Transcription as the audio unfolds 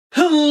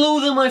Hello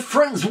there my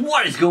friends,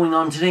 what is going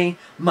on today?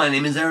 My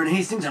name is Aaron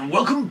Hastings and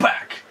welcome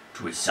back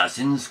to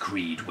Assassin's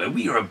Creed, where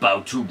we are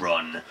about to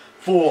run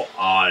for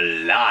our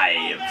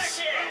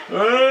lives.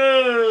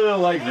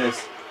 Like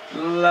this,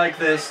 like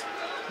this,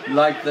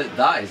 like that.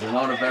 That is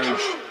not a very...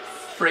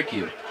 frick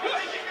you.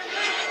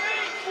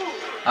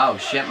 Oh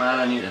shit man,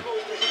 I need to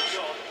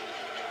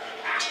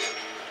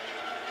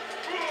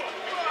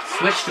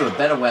switch to a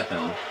better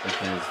weapon,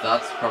 because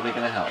that's probably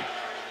going to help.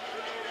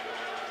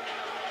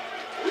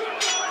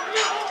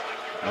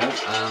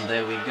 Oh, and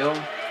there we go.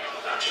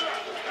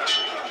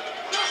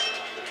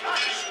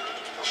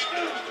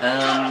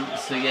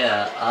 So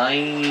yeah, I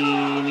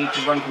need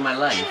to run for my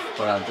life,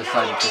 but I've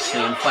decided to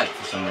stay and fight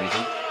for some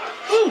reason.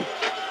 Ooh!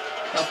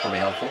 That's probably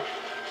helpful.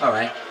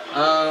 Alright,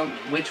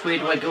 which way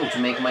do I go to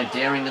make my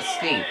daring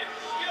escape?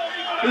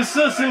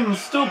 Assassin,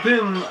 stop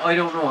him! I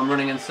don't know, I'm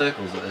running in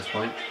circles at this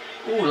point.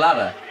 Ooh,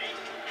 ladder.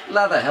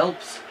 Ladder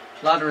helps.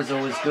 Ladder is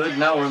always good.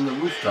 Now we're on the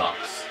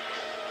rooftops.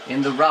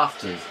 In the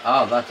rafters.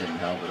 Oh, that didn't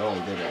help at all,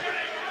 did it?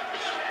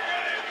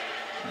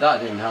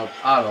 That didn't help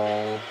at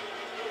all.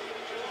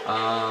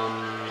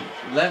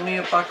 Let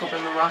me back up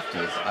in the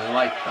rafters. I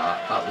like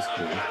that. That was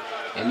cool.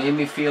 It made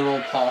me feel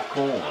all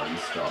parkour and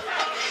stuff.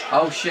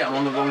 Oh shit, I'm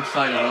on the wrong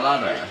side of the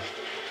ladder.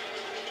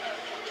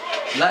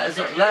 Let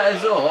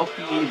us up,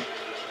 you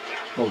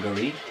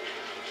buggery.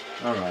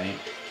 Alright.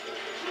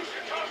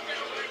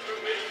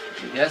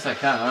 Yes, I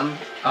can.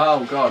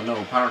 Oh god, no,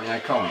 apparently I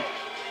can't.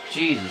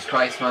 Jesus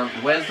Christ, man.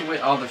 Where's the way?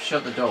 Oh, they've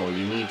shut the door.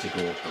 You need to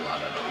go up the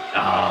ladder, though.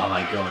 Oh,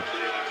 my God.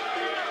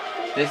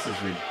 This is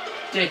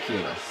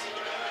ridiculous.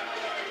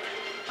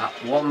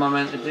 What am I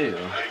meant to do?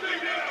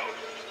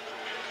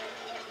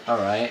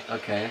 Alright,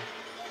 okay.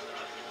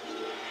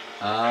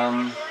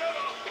 Oh,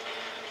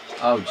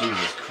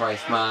 Jesus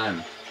Christ,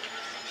 man.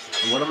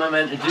 What am I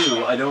meant to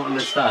do? I don't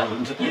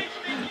understand.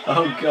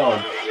 Oh,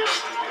 God.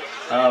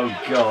 Oh,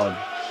 God.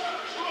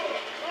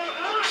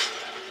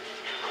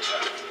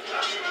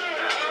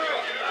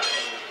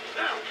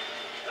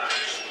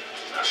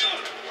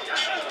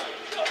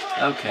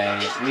 Okay,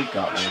 we've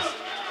got this.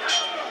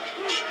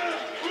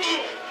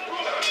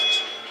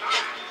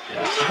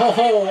 Yeah.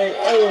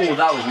 Oh,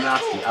 that was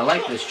nasty. I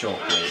like this short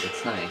blade,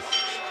 it's nice.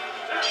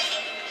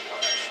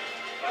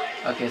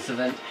 Okay, so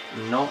then,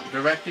 not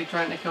directly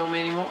trying to kill me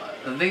anymore?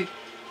 They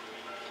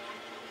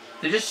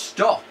just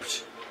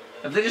stopped.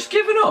 Have they just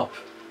given up?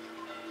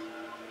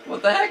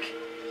 What the heck?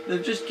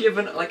 They've just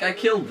given, like I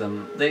killed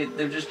them.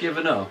 They've just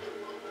given up.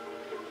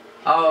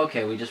 Oh,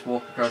 okay, we just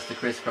walk across the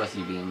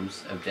crisscrossy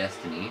beams of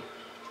destiny.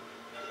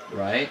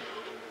 Right.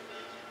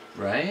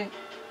 Right?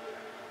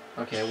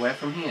 Okay, where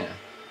from here?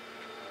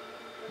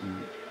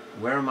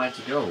 Where am I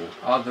to go?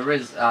 Oh, there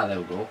is... Ah, there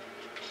we go.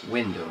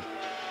 Window.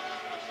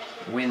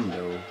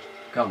 Window.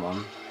 Come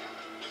on.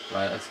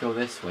 Right, let's go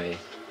this way.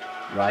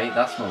 Right,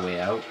 that's my way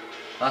out.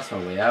 That's my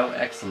way out.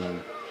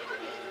 Excellent.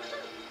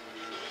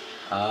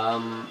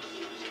 Come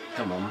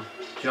on.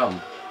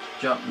 Jump.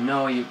 Jump.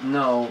 No, you...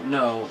 No.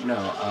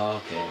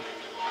 Oh, okay.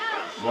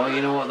 Well,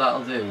 you know what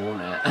that'll do,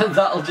 won't it?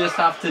 That'll just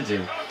have to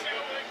do.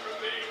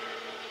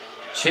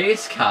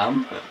 Chase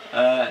cam?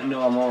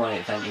 No, I'm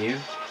alright, thank you.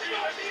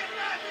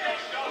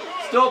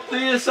 Stop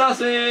the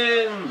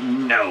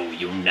assassin! No,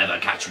 you'll never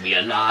catch me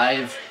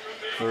alive,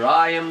 for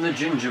I am the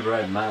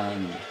gingerbread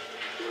man.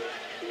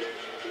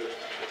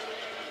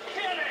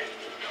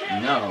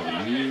 No,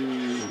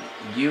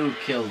 you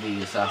kill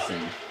the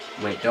assassin.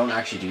 Wait, don't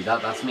actually do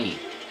that, that's me.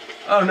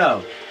 Oh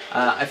no,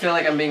 I feel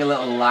like I'm being a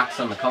little lax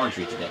on the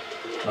commentary today.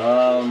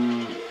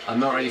 I'm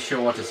not really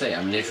sure what to say,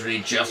 I'm literally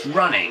just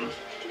running.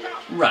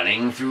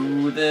 Running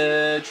through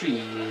the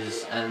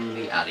trees and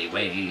the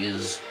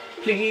alleyways.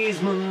 Please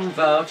move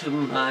out of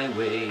my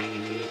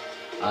way.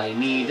 I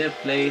need a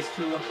place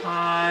to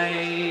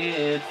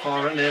hide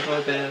for a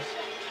little bit.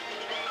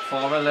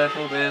 For a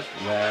little bit,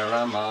 where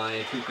am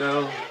I to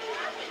go?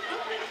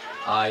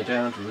 I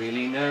don't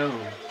really know.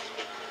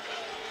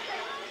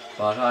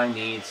 But I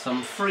need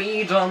some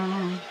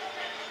freedom,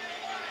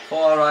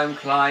 for I'm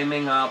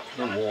climbing up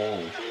the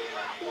wall.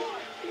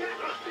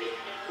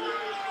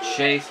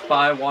 Chased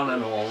by one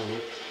and all.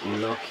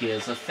 Look,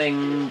 here's a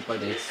thing,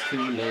 but it's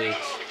too late.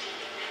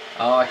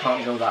 Oh, I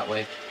can't go that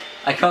way.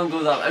 I can't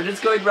go that way. I'm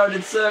just going round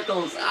in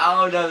circles.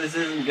 Oh no, this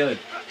isn't good.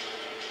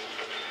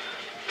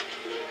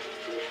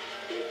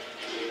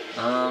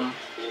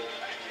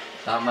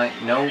 That might...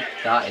 Nope,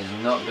 that is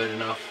not good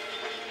enough.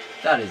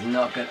 That is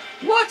not good.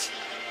 What?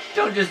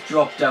 Don't just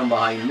drop down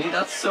behind me.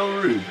 That's so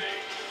rude.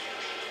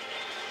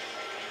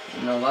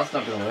 No, that's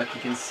not gonna work.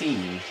 You can see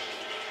me.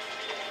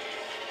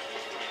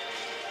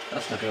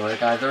 That's not gonna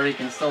work either, he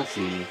can still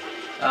see me.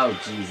 Oh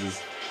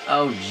Jesus.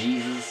 Oh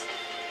Jesus.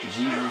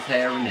 Jesus,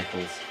 hair and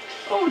nipples.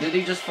 Oh, did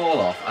he just fall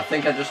off? I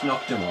think I just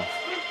knocked him off.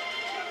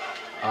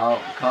 Oh,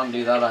 can't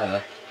do that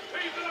either.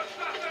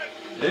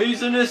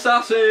 He's an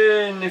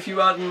assassin! If you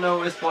hadn't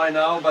noticed by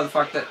now, by the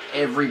fact that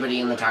everybody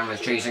in the town is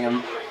chasing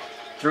him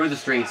through the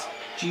streets.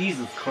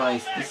 Jesus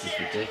Christ, this is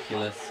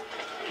ridiculous.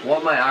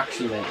 What am I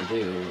actually meant to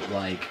do?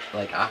 Like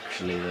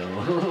actually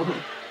though.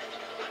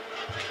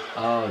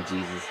 Oh,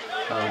 Jesus.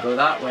 Can't go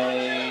that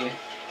way.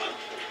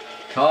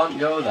 Can't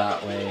go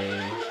that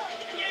way.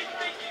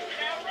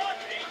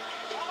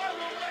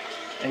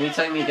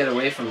 Anytime you get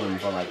away from them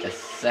for like a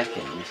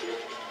second,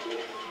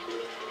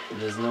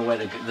 there's nowhere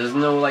to go. There's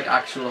no like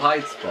actual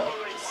hide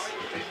spots.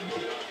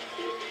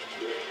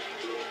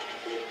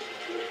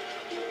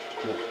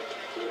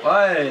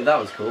 Hey, that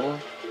was cool.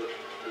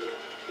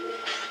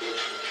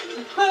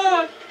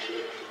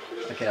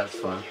 Okay, that's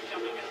fun.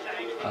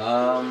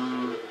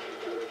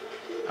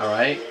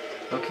 Alright.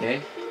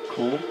 Okay.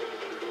 Cool.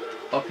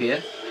 Up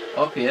here.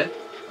 Up here.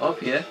 Up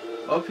here.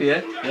 Up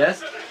here.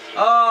 Yes.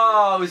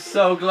 Oh, I was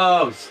so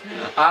close.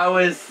 I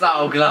was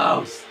so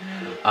close.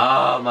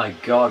 Oh my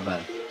god,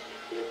 man.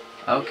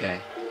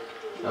 Okay.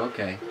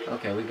 Okay.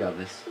 Okay, we got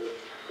this.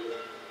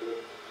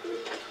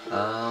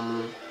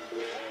 Come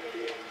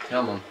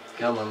on.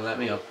 Come on, let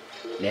me up.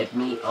 Let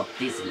me up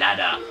this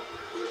ladder.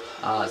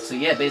 So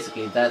yeah,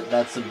 basically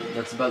that's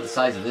about the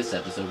size of this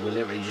episode. We're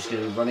literally just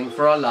gonna be running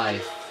for our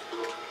life.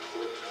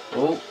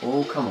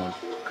 Oh, come on.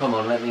 Come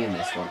on, let me in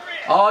this one.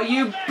 Oh,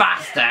 you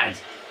bastard!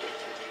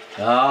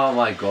 Oh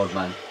my god,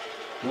 man.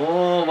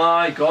 Oh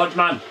my god,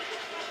 man.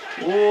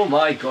 Oh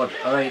my god.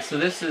 Alright, so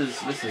this is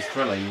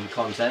thrilling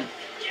content.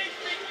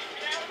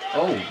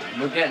 Oh,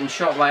 we're getting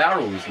shot by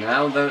arrows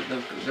now.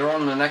 They're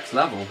on the next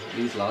level,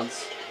 these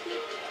lads.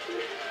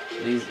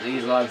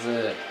 These lads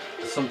are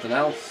something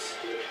else.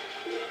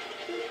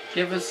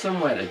 Give us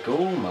somewhere to go,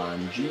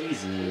 man.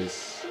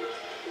 Jesus.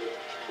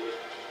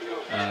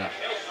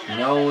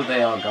 No,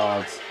 they are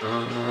guards.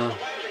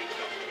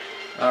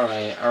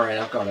 Alright,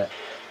 I've got it.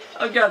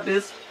 I've got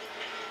this.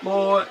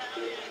 Boy.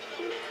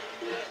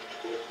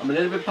 I'm a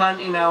little bit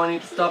panty now. I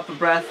need to stop for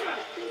breath.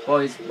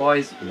 Boys.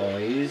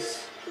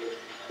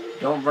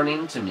 Don't run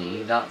into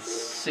me. That's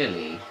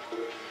silly.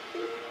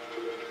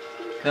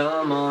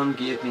 Come on,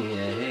 give me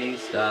a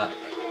haystack.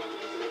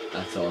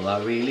 That's all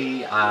I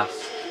really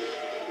ask.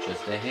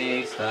 Just a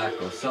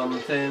haystack or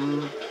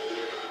something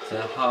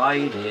to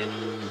hide in.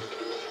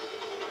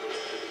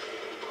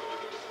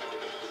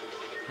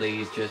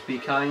 Please just be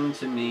kind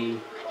to me.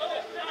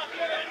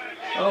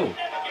 Oh.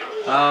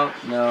 Oh,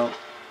 no.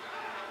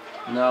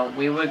 No,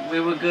 we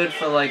were good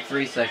for like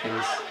 3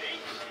 seconds.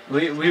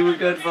 We were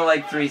good for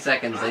like 3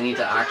 seconds. I need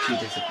to actually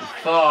disappear.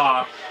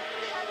 Fuck!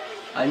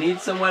 I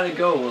need somewhere to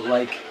go,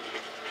 like...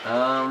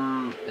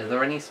 are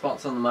there any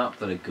spots on the map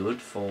that are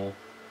good for...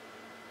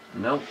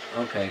 Nope.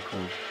 Okay,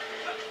 cool.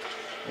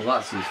 Well,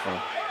 that's useful.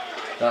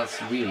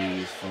 That's really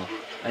useful.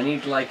 I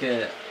need like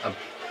a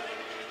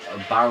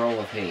barrel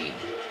of hay.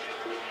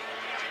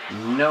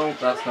 Nope,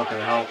 that's not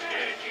gonna help.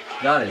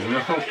 That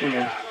is not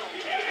gonna...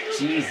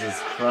 Jesus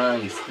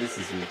Christ, this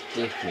is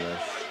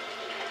ridiculous.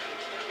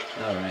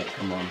 Alright,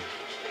 come on.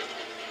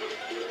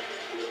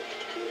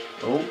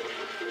 Oh.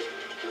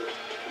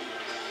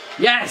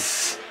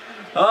 Yes!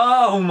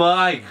 Oh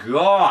my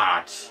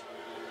god!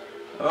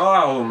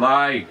 Oh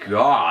my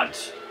god!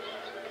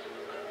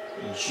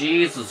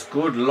 Jesus,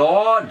 good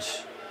lord!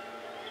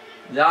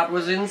 That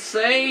was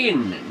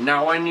insane!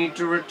 Now I need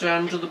to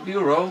return to the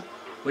bureau,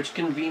 which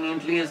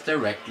conveniently is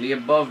directly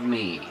above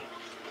me.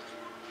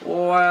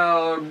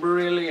 Well,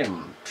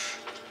 brilliant.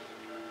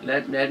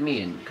 Let me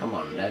in. Come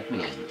on, let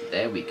me in.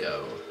 There we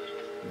go.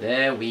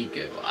 There we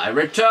go. I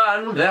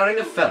return bearing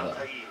a feather.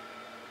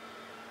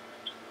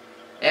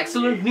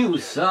 Excellent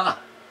news, sir.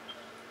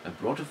 I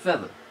brought a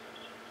feather.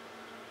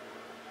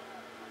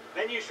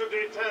 Then you should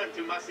return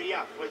to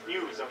Masiyaf with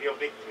news of your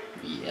victory.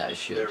 Yeah, I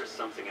should. There is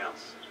something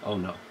else. Oh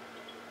no.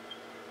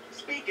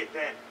 Speak it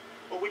then,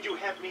 or would you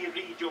have me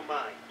read your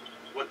mind?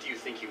 What do you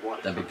think he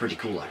wanted? That'd be pretty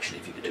cool, actually,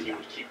 if you could do that. He that.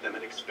 would keep them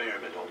and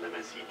experiment on them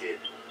as he did.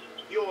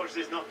 Yours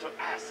is not to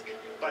ask,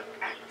 but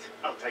act,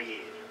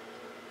 Altair.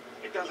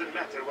 It doesn't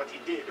matter what he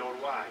did or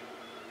why.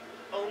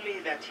 Only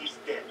that he's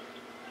dead.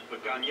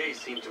 But Garnier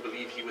seemed to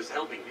believe he was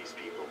helping these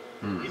people.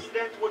 Is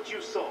that what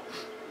you saw?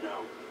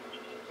 No.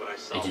 What I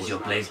saw It is was your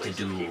not place a to of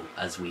do, healing,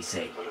 as we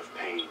say. but of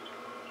pain.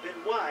 Then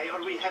why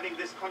are we having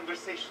this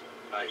conversation?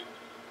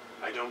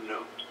 I don't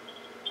know.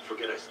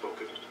 Forget I spoke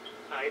of it.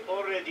 I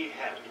already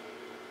have.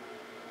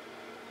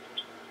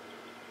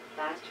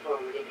 Fast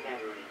forwarding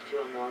memory to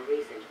a more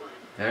recent one.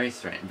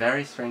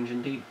 Very strange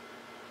indeed.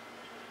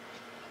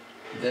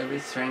 Very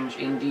strange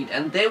indeed.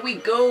 And there we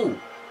go!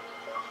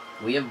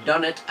 We have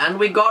done it, and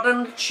we got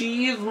an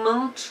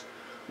achievement!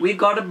 We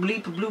got a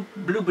bleep bloop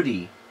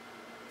bloopity.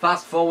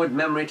 Fast forward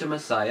memory to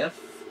Messiah.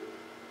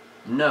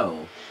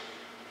 No.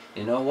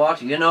 You know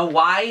what? You know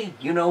why?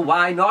 You know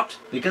why not?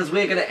 Because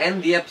we're gonna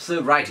end the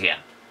episode right here.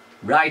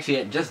 Right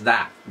here, just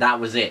that. That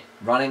was it.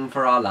 Running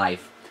for our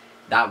life.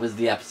 That was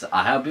the episode.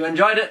 I hope you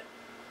enjoyed it.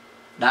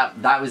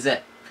 That was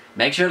it.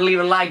 Make sure to leave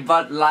a like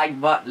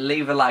button,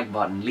 leave a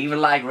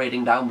like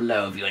rating down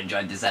below if you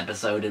enjoyed this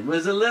episode. It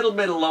was a little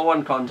bit low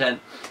on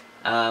content,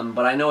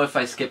 but I know if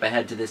I skip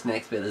ahead to this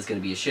next bit, there's going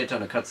to be a shit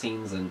ton of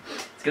cutscenes, and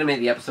it's going to make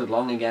the episode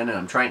long again, and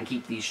I'm trying to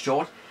keep these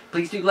short.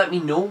 Please do let me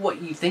know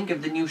what you think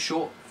of the new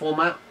short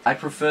format. I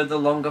prefer the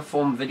longer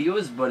form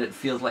videos, but it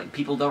feels like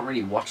people don't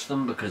really watch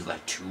them because they're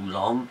too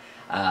long.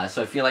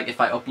 So I feel like if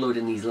I upload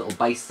in these little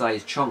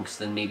bite-sized chunks,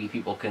 then maybe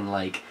people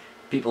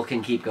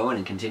can keep going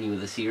and continue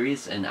with the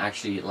series and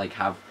actually like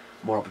have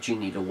more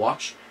opportunity to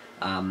watch,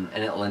 and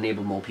it'll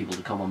enable more people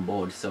to come on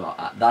board. So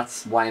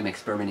that's why I'm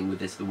experimenting with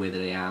this the way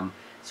that I am.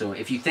 So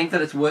if you think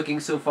that it's working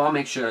so far,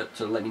 make sure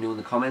to let me know in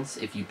the comments.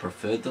 If you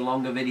preferred the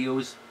longer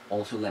videos,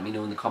 also let me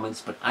know in the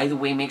comments. But either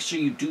way, make sure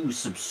you do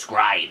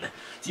subscribe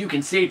so you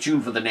can stay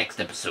tuned for the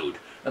next episode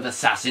of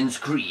Assassin's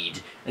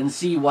Creed and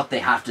see what they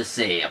have to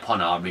say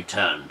upon our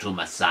return to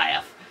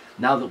Messiah,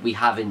 now that we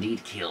have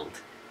indeed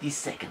killed the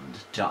second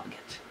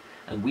target.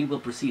 And we will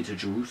proceed to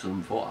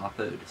Jerusalem for our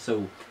third.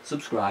 So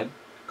subscribe,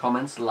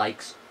 comments,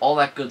 likes, all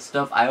that good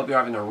stuff. I hope you're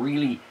having a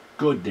really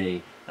good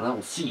day, and I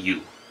will see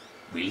you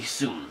really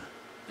soon.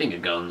 Finger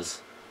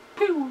guns.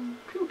 Pew,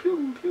 pew,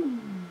 pew, pew.